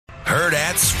Heard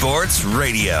at Sports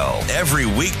Radio, every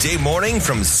weekday morning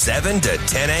from 7 to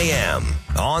 10 a.m.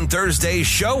 On Thursday's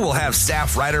show, we'll have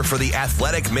staff writer for The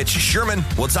Athletic, Mitch Sherman.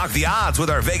 We'll talk the odds with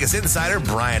our Vegas insider,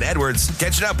 Brian Edwards.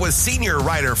 Catching up with senior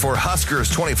writer for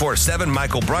Huskers 24/7,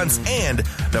 Michael Bruntz, and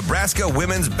Nebraska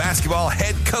women's basketball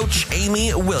head coach,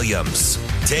 Amy Williams.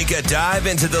 Take a dive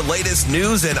into the latest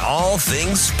news and all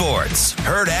things sports.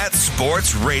 Heard at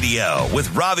Sports Radio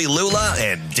with Ravi Lula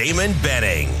and Damon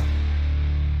Benning.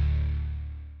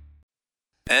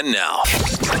 And now,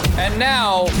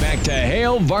 back to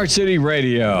Hail Varsity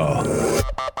Radio.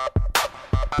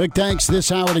 Big thanks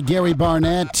this hour to Gary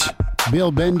Barnett,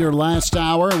 Bill Bender last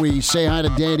hour. We say hi to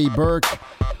Danny Burke,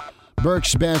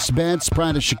 Burke's Best Bets,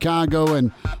 Pride of Chicago,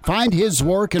 and find his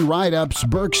work and write-ups,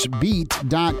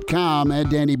 burksbeat.com, at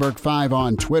Danny Burke5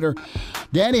 on Twitter.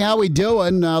 Danny, how we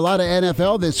doing? A lot of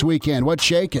NFL this weekend. What's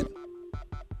shaking?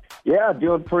 Yeah,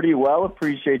 doing pretty well.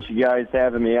 Appreciate you guys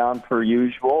having me on per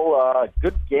usual.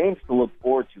 Good games to look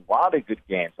forward to. A lot of good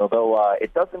games, although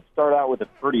it doesn't start out with a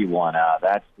pretty one.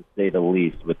 That's to say the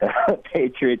least, with the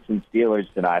Patriots and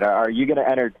Steelers tonight. Are you going to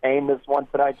entertain this one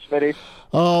tonight, Schmitty?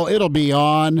 Oh, it'll be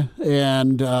on,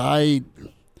 and I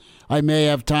may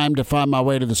have time to find my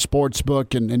way to the sports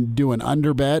book and do an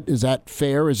underbet. Is that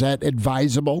fair? Is that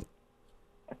advisable?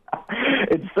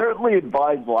 It's certainly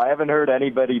advisable. I haven't heard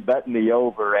anybody betting the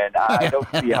over, and I don't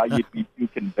see how you'd be too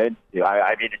convinced to.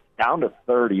 I mean, it's down to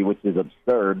 30, which is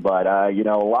absurd, but, a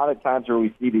lot of times where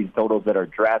we see these totals that are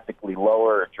drastically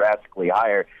lower or drastically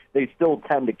higher, they still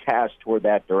tend to cash toward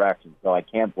that direction, so I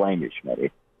can't blame you,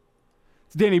 Schmitty.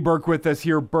 It's Danny Burke with us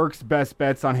here, Burke's Best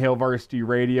Bets on Hail Varsity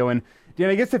Radio, and Dan,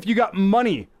 I guess if you got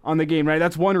money on the game, right,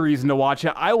 that's one reason to watch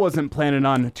it. I wasn't planning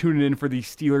on tuning in for the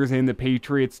Steelers and the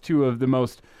Patriots, two of the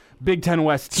most Big Ten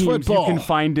West teams you can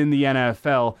find in the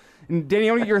NFL. And Danny,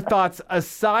 I want to get your thoughts.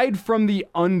 Aside from the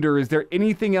under, is there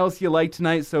anything else you like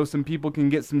tonight so some people can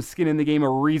get some skin in the game, a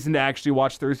reason to actually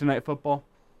watch Thursday Night Football?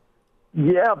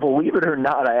 Yeah, believe it or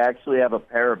not, I actually have a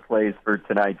pair of plays for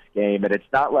tonight's game, and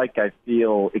it's not like I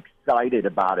feel excited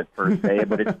about it per se,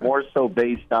 but it's more so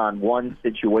based on one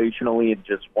situationally and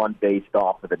just one based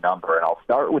off of the number. And I'll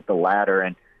start with the latter.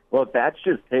 And look, that's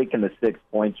just taking the 6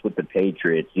 points with the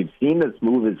Patriots. You've seen this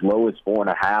move as low as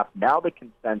 4.5. Now the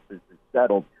consensus is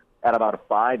settled at about a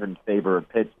 5 in favor of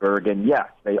Pittsburgh. And yes,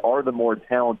 they are the more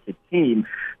talented team,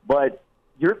 but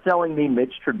you're telling me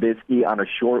Mitch Trubisky on a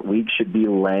short week should be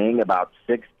laying about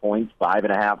 6 points,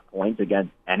 5.5 points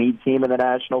against any team in the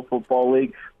National Football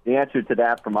League? The answer to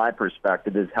that, from my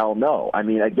perspective, is hell no. I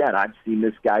mean, again, I've seen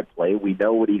this guy play. We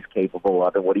know what he's capable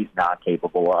of and what he's not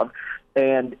capable of.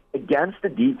 And against a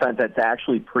defense that's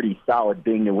actually pretty solid,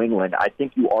 being New England, I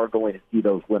think you are going to see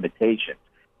those limitations.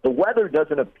 The weather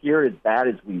doesn't appear as bad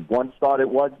as we once thought it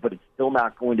was, but it's still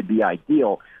not going to be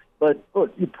ideal. But,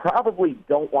 look, you probably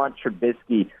don't want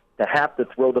Trubisky to have to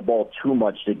throw the ball too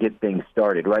much to get things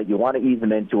started, right? You want to ease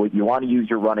him into it. You want to use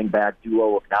your running back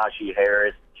duo of Najee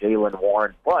Harris, Jaylen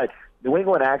Warren. But New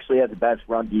England actually has the best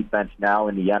run defense now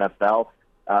in the NFL.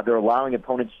 They're allowing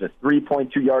opponents just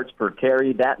 3.2 yards per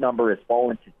carry. That number has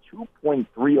fallen to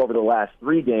 2.3 over the last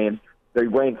 3 games. They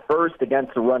rank first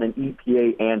against the run in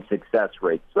EPA and success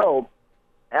rate. So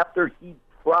after the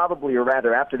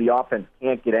offense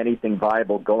can't get anything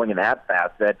viable going in that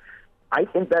facet, I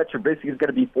think that Trubisky is going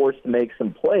to be forced to make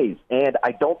some plays. And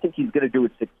I don't think he's going to do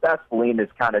it successfully, and this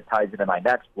kind of ties into my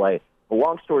next play. But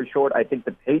long story short, I think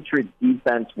the Patriots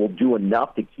defense will do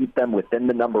enough to keep them within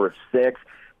the number of 6.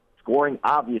 Scoring,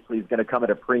 obviously, is going to come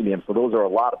at a premium, so those are a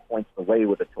lot of points to lay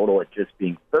with a total at just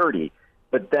being 30.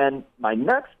 But then my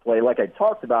next play, like I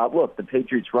talked about, look, the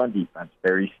Patriots' run defense,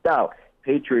 very stout.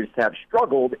 Patriots have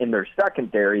struggled in their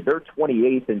secondary. They're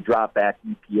 28th in drop-back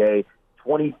EPA,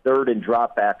 23rd in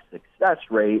drop-back success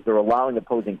rate. They're allowing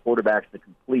opposing quarterbacks to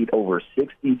complete over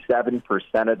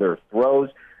 67% of their throws.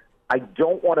 I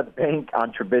don't want to bank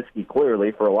on Trubisky,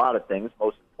 clearly, for a lot of things,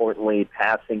 most importantly,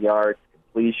 passing yards,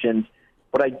 completions.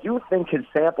 But I do think his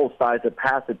sample size of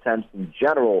pass attempts in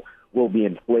general will be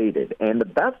inflated. And the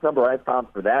best number I found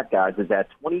for that, guys, is at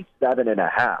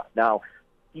 27.5. Now,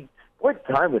 he split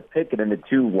time with Pickett in the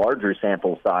 2 larger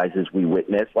sample sizes we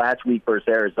witnessed. Last week versus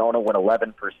Arizona, went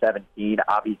 11 for 17.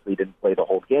 Obviously didn't play the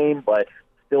whole game, but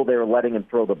still they were letting him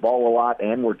throw the ball a lot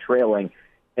and were trailing.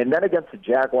 And then against the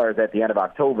Jaguars at the end of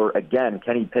October, again,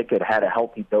 Kenny Pickett had a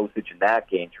healthy dosage in that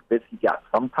game. Trubisky got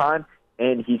some time,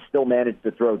 and he still managed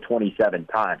to throw 27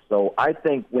 times. So I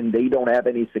think when they don't have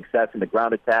any success in the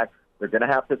ground attack, they're going to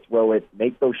have to throw it,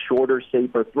 make those shorter,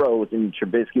 safer throws, and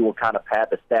Trubisky will kind of pad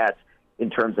the stats in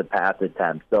terms of pass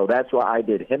attempts. So that's why I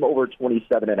did him over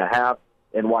 27.5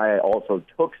 and why I also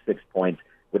took 6 points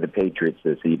with the Patriots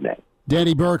this evening.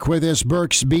 Danny Burke with us,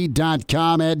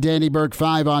 burksbeat.com, at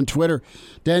DannyBurke5 on Twitter.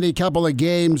 Danny, a couple of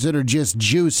games that are just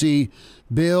juicy.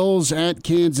 Bills at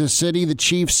Kansas City. The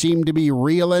Chiefs seem to be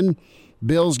reeling.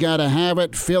 Bills got to have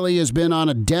it. Philly has been on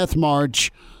a death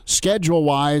march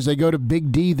schedule-wise. They go to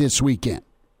Big D this weekend.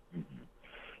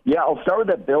 Yeah, I'll start with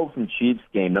that Bills and Chiefs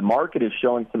game. The market is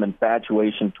showing some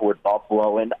infatuation toward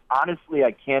Buffalo, and honestly,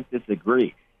 I can't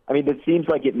disagree. I mean, it seems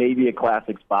like it may be a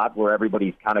classic spot where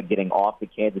everybody's kind of getting off the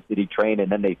Kansas City train and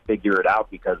then they figure it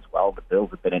out because, well, the Bills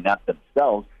have been inept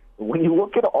themselves. But when you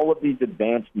look at all of these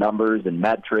advanced numbers and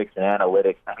metrics and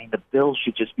analytics, I mean, the Bills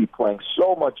should just be playing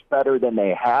so much better than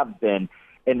they have been.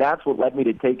 And that's what led me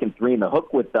to taking 3 in the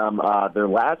hook with them their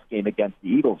last game against the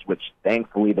Eagles, which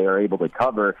thankfully they were able to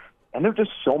cover. And they're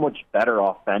just so much better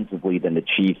offensively than the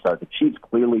Chiefs are. The Chiefs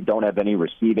clearly don't have any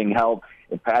receiving help,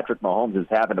 and Patrick Mahomes is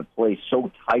having to play so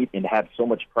tight and have so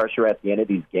much pressure at the end of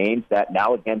these games that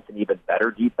now against an even better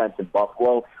defense in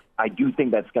Buffalo, I do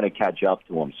think that's going to catch up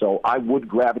to them. So I would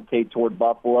gravitate toward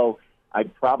Buffalo.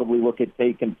 I'd probably look at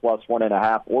taking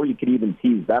 +1.5, or you could even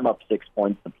tease them up 6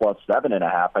 points to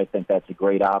 +7.5. I think that's a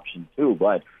great option too.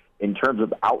 But in terms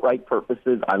of outright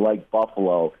purposes, I like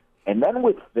Buffalo. And then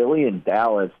with Philly and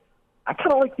Dallas, I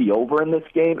kind of like the over in this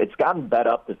game. It's gotten bet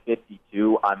up to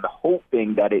 52. I'm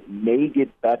hoping that it may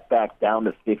get bet back down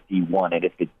to 51. And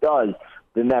if it does,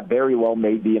 then that very well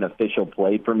may be an official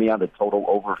play for me on the total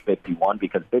over 51,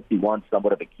 because 51 is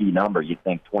somewhat of a key number. You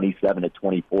think 27 to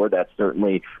 24, that's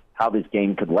certainly how this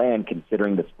game could land,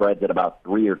 considering the spread's at about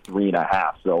 3 or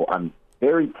 3.5. So I'm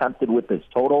very tempted with this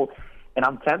total. And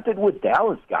I'm tempted with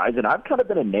Dallas, guys, and I've kind of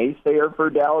been a naysayer for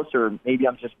Dallas, or maybe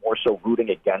I'm just more so rooting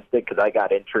against it because I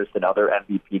got interest in other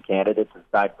MVP candidates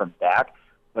aside from Dak.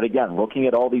 But again, looking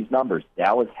at all these numbers,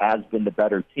 Dallas has been the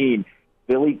better team.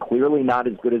 Philly clearly not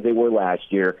as good as they were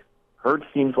last year. Hurts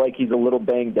seems like he's a little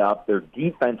banged up. Their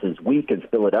defense is weak as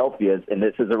Philadelphia's, and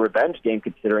this is a revenge game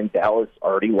considering Dallas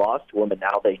already lost to them, and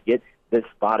now they get this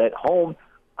spot at home.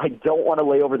 I don't want to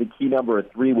lay over the key number of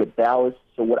 3 with Dallas.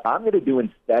 So what I'm going to do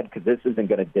instead, because this isn't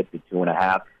going to dip to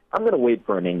 2.5, I'm going to wait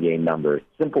for an in-game number.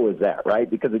 Simple as that, right?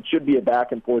 Because it should be a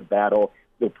back-and-forth battle.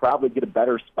 You'll probably get a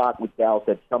better spot with Dallas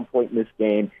at some point in this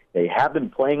game. They have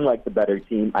been playing like the better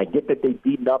team. I get that they've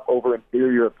beaten up over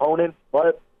inferior opponents,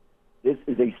 but this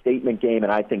is a statement game,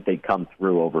 and I think they come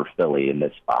through over Philly in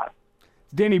this spot.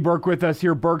 Danny Burke with us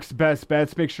here, Burke's Best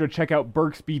Bets. Make sure to check out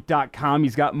burksbeat.com.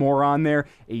 He's got more on there.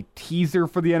 A teaser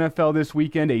for the NFL this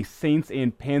weekend, a Saints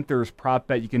and Panthers prop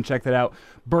bet. You can check that out,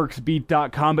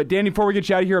 burksbeat.com. But Danny, before we get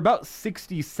you out of here, about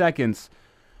 60 seconds.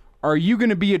 Are you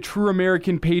going to be a true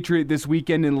American patriot this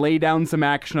weekend and lay down some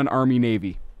action on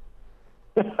Army-Navy?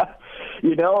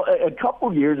 You know, a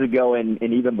couple years ago and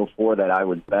even before that, I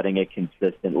was betting it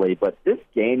consistently. But this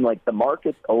game, like, the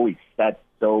market's always set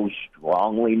so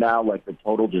strongly now. Like, the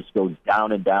total just goes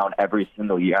down and down every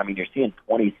single year. I mean, you're seeing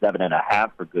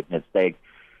 27.5 for goodness sake.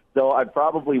 So I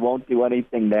probably won't do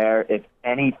anything there. If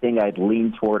anything, I'd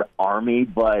lean toward Army,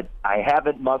 but I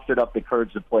haven't mustered up the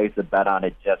courage to place a bet on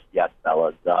it just yet,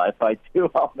 fellas. If I do,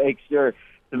 I'll make sure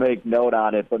to make note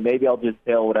on it, but maybe I'll just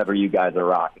tell whatever you guys are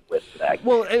rocking with today.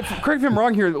 Well, correct me if I'm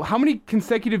wrong here. How many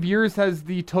consecutive years has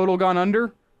the total gone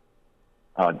under?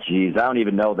 Oh, geez, I don't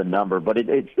even know the number, but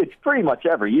it's pretty much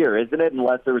every year, isn't it?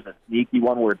 Unless there was a sneaky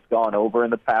one where it's gone over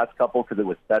in the past couple because it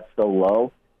was set so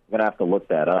low. I'm going to have to look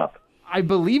that up. I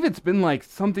believe it's been like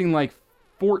something like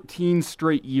 14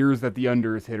 straight years that the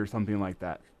under is hit or something like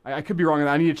that. I could be wrong.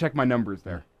 I need to check my numbers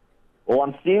there. Well,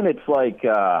 I'm seeing it's like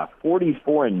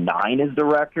 44-9 is the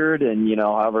record, and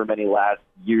however many last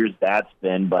years that's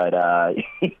been. But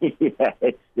yeah,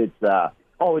 it's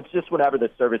just whenever the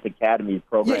Service Academy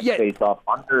program faced off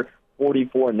under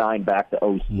 44-9 back to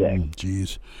 06.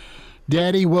 Jeez,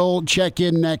 Daddy, we'll check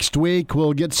in next week.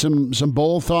 We'll get some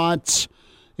bowl thoughts,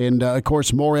 and of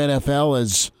course more NFL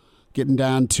is getting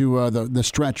down to the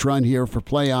stretch run here for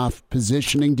playoff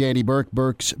positioning. Danny Burke,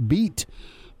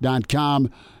 burksbeat.com.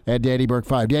 At Danny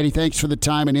Burke5. Danny, thanks for the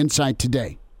time and insight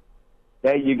today.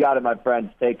 Hey, you got it, my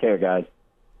friends. Take care, guys.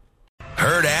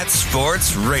 Heard at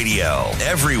Sports Radio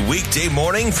every weekday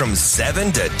morning from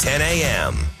 7 to 10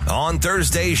 a.m. On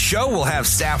Thursday's show, we'll have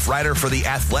staff writer for The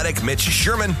Athletic, Mitch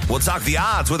Sherman. We'll talk the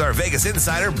odds with our Vegas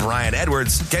insider, Brian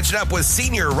Edwards. Catching up with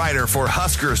senior writer for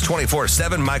Huskers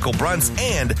 24/7, Michael Bruntz,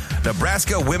 and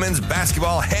Nebraska women's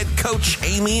basketball head coach,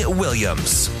 Amy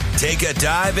Williams. Take a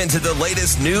dive into the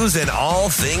latest news and all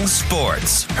things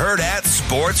sports. Heard at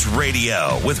Sports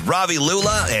Radio with Ravi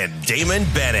Lula and Damon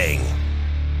Benning.